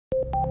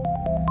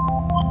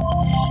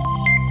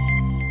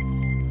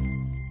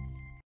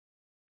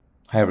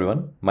Hi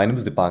everyone, my name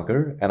is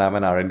Dipankar and I'm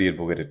an R&D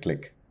Advocate at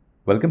Qlik.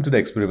 Welcome to the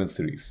experiment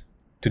series.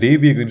 Today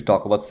we are going to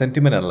talk about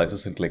sentiment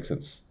analysis in Qlik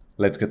Sense.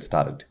 Let's get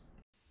started.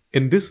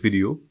 In this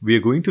video, we are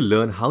going to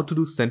learn how to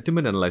do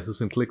sentiment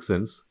analysis in Qlik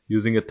Sense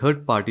using a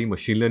third-party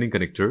machine learning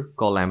connector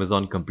called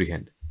Amazon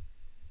Comprehend.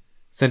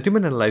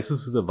 Sentiment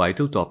analysis is a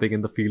vital topic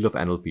in the field of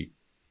NLP.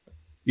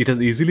 It has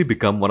easily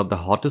become one of the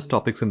hottest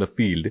topics in the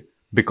field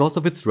because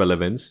of its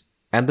relevance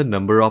and the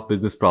number of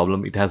business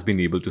problems it has been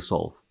able to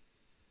solve.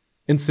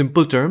 In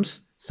simple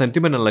terms,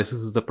 sentiment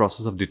analysis is the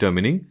process of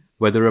determining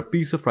whether a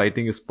piece of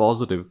writing is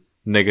positive,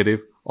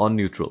 negative, or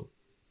neutral.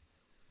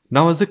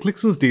 Now, as a Qlik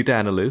Sense data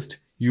analyst,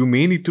 you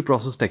may need to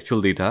process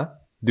textual data,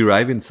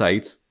 derive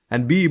insights,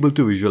 and be able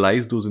to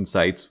visualize those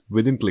insights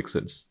within Qlik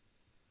Sense.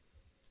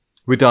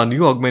 With our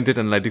new augmented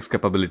analytics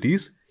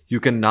capabilities,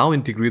 you can now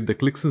integrate the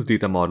Qlik Sense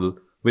data model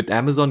with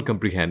Amazon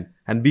Comprehend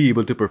and be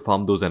able to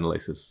perform those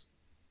analyses.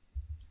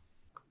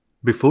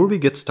 Before we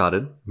get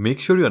started, make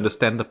sure you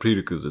understand the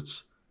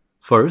prerequisites.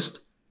 First,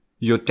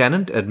 your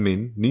tenant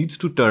admin needs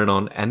to turn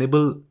on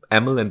Enable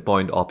ML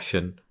Endpoint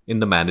option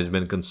in the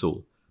management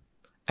console.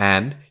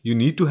 And you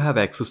need to have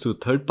access to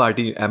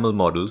third-party ML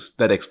models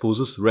that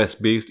exposes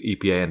REST-based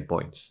API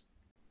endpoints.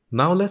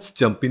 Now let's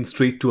jump in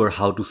straight to our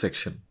how-to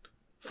section.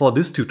 For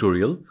this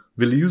tutorial,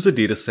 we'll use a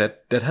dataset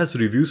that has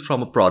reviews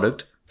from a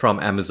product from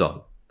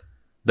Amazon.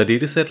 The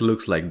dataset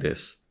looks like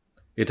this.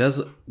 It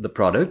has the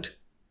product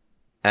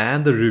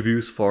and the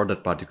reviews for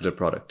that particular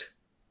product.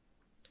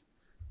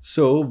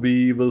 So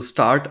we will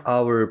start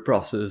our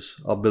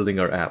process of building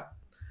our app.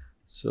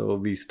 So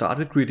we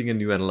started creating a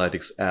new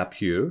analytics app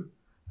here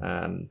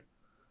and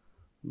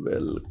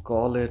we'll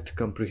call it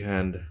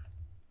Comprehend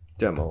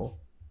Demo.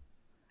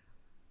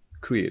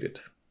 Create it.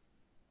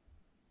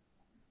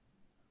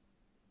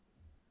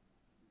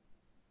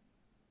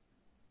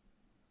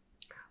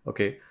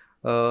 Okay.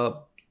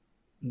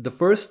 The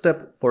first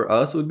step for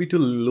us would be to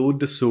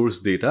load the source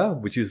data,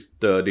 which is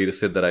the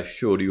dataset that I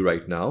showed you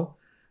right now.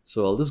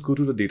 So I'll just go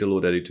to the data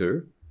load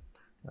editor.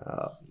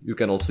 You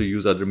can also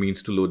use other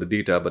means to load the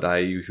data, but I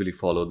usually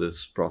follow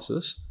this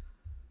process.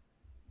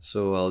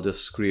 So I'll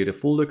just create a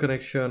folder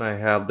connection. I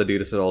have the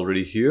dataset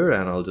already here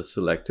and I'll just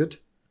select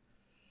it.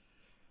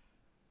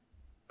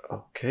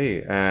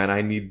 Okay, and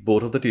I need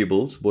both of the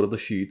tables, both of the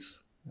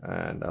sheets,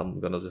 and I'm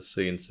gonna just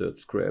say insert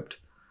script.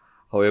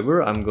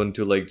 However, I'm going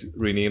to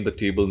rename the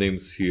table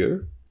names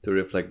here to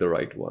reflect the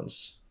right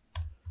ones.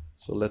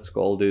 So let's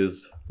call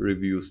this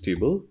reviews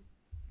table.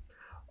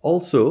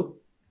 Also,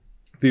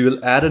 we will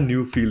add a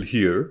new field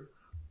here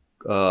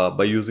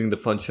by using the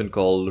function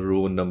called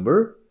row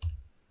number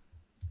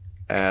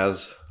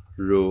as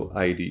row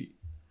ID.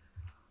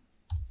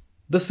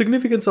 The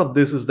significance of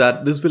this is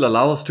that this will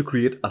allow us to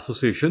create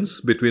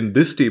associations between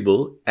this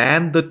table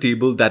and the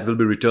table that will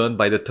be returned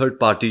by the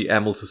third-party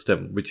ML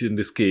system, which in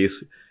this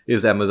case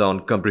is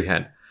Amazon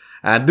Comprehend.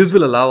 And this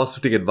will allow us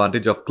to take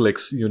advantage of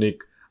Qlik's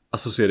unique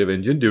associative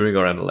engine during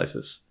our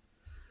analysis.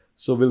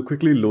 So we'll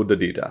quickly load the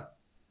data.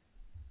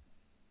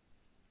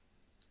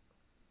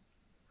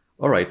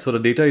 Alright, so the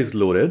data is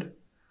loaded.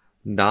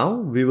 Now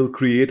we will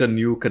create a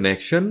new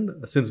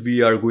connection since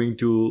we are going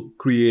to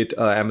create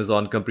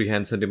Amazon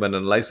Comprehend sentiment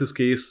analysis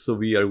case. So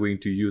we are going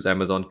to use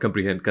Amazon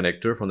Comprehend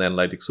connector from the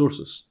analytic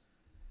sources.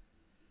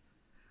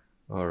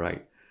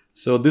 Alright,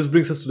 so this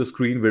brings us to the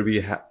screen where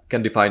we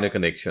can define a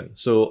connection.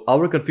 So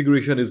our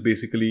configuration is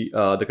basically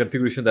the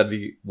configuration that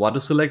we want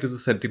to select is a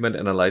sentiment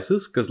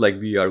analysis because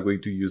we are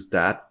going to use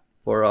that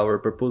for our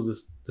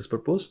purpose, this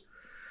purpose.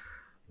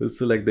 We'll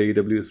select the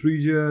AWS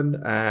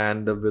region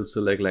and we'll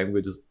select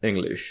language as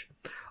English.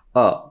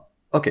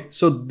 Okay,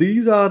 so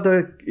these are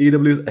the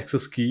AWS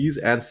access keys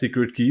and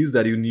secret keys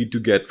that you need to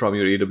get from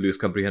your AWS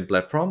Comprehend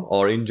platform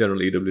or in general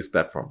AWS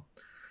platform.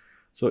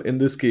 So in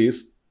this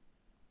case,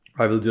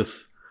 I will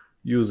just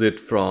use it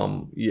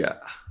from,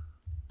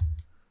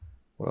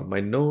 one of my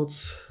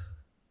notes.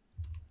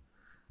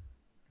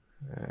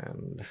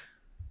 And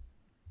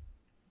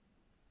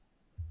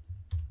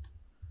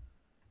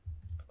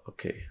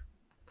okay.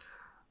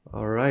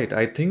 All right,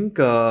 I think,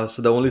 so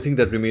the only thing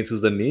that remains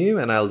is the name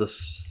and I'll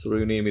just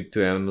rename it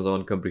to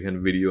Amazon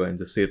Comprehend Video and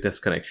just say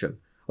test connection.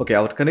 Okay,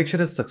 our connection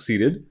has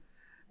succeeded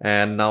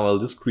and now I'll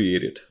just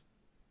create it.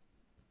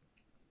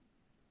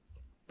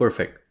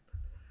 Perfect.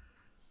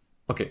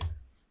 Okay.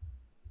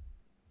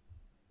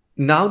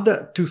 Now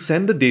to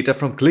send the data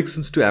from Qlik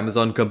Sense to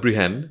Amazon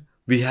Comprehend,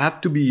 we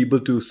have to be able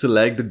to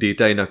select the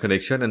data in our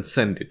connection and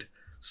send it.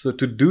 So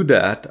to do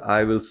that,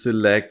 I will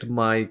select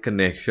my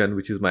connection,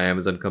 which is my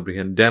Amazon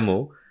Comprehend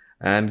demo,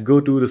 and go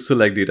to the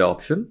select data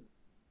option.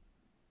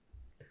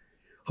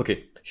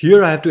 Okay,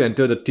 here I have to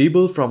enter the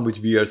table from which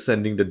we are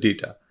sending the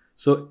data.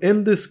 So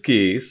in this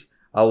case,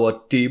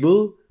 our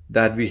table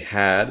that we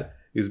had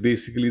is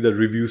basically the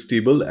reviews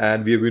table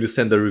and we are going to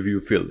send the review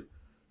field.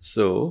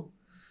 So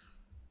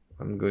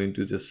I'm going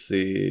to just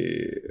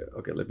say,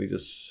 okay, let me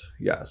just,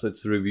 so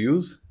it's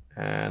reviews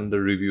and the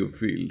review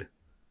field.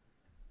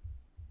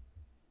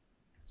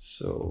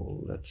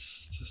 So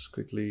let's just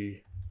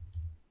quickly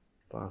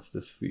pass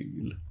this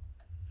field.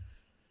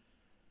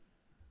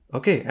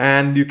 Okay,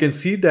 and you can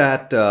see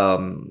that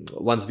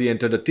once we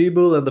enter the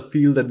table and the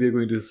field that we are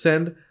going to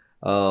send,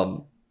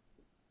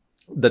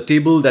 the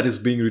table that is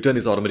being written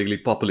is automatically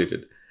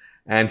populated.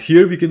 And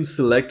here we can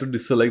select or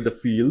deselect the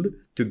field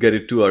to get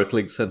it to our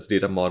Qlik Sense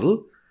data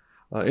model.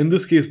 In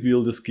this case,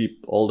 we'll just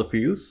keep all the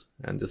fields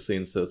and just say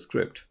insert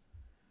script.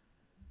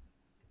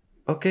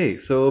 Okay,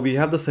 so we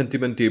have the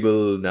sentiment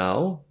table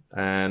now,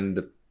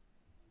 and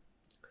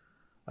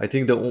I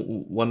think the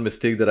one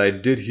mistake that I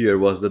did here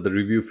was that the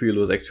review field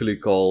was actually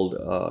called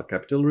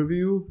capital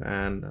review,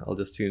 and I'll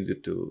just change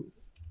it to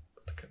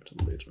the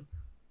capital later.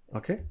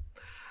 Okay.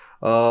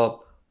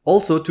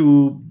 Also,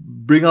 to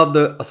bring out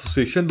the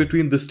association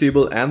between this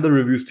table and the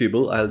reviews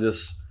table, I'll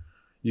just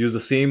use the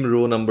same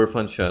row number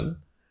function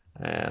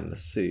and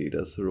say it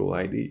as row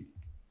ID.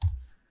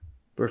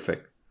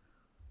 Perfect.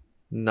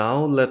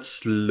 Now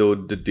let's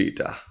load the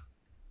data.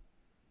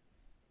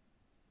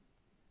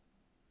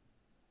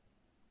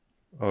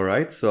 All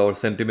right, so our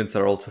sentiments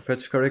are also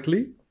fetched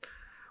correctly.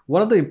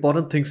 One of the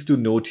important things to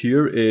note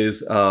here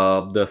is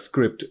the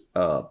script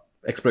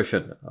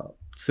expression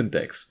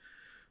syntax.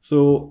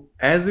 So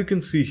as you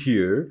can see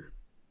here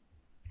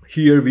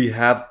we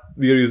are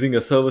using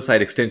a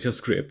server-side extension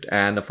script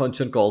and a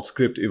function called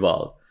script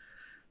eval.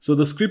 So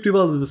the script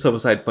eval is a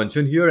server-side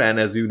function here, and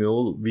as you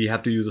know, we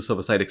have to use a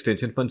server-side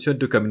extension function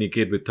to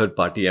communicate with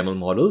third-party ML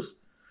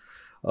models.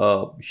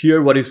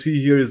 Here, what you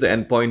see here is the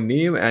endpoint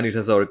name, and it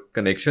has our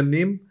connection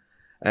name.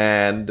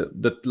 And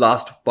the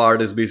last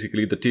part is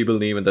basically the table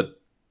name and the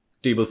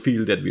table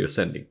field that we are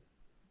sending.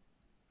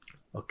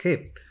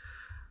 Okay.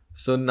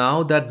 So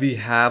now that we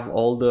have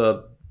all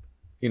the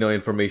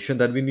information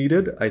that we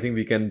needed, I think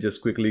we can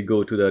just quickly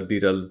go to the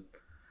data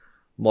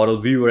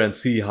model viewer and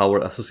see how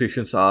our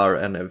associations are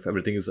and if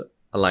everything is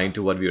aligned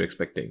to what we are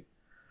expecting.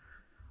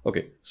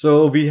 Okay,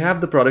 so we have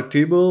the product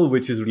table,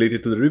 which is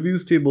related to the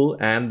reviews table,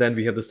 and then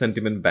we have the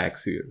sentiment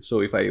bags here. So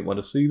if I want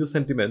to see the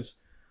sentiments,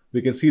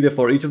 we can see that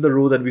for each of the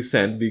row that we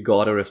sent, we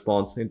got a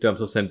response in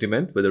terms of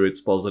sentiment, whether it's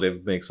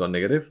positive, mixed, or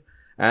negative.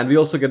 And we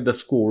also get the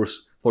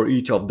scores for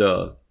each of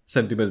the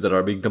sentiments that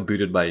are being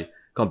computed by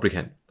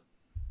Comprehend.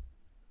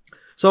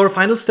 So our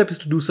final step is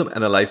to do some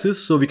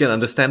analysis so we can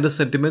understand the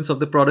sentiments of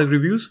the product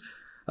reviews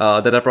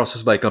that are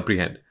processed by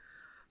Comprehend.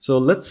 So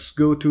let's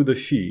go to the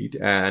sheet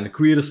and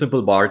create a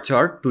simple bar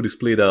chart to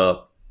display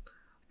the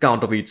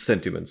count of each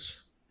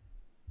sentiments.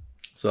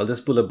 So I'll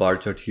just pull a bar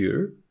chart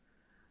here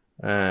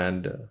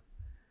and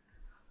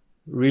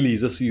really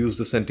just use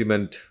the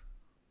sentiment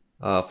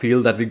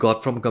field that we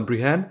got from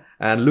Comprehend,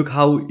 and look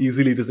how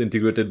easily it is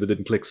integrated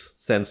within Qlik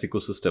Sense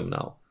ecosystem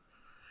now.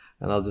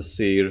 And I'll just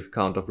say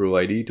count of row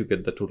ID to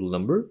get the total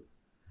number.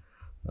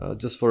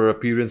 Just for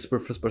appearance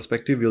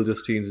perspective, we'll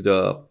just change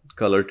the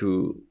color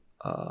to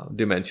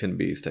dimension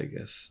based, I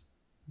guess.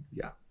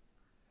 Yeah.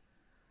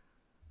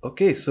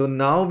 Okay, so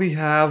now we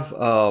have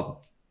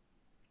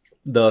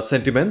the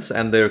sentiments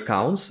and their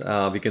counts.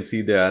 We can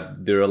see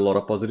that there are a lot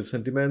of positive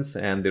sentiments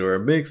and there are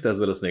mixed as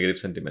well as negative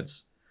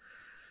sentiments.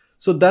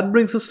 So that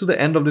brings us to the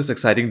end of this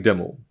exciting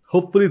demo.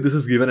 Hopefully this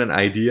has given an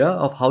idea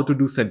of how to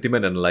do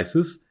sentiment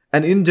analysis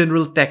and in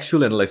general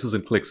textual analysis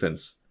in Qlik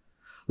Sense.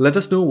 Let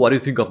us know what you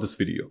think of this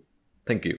video. Thank you.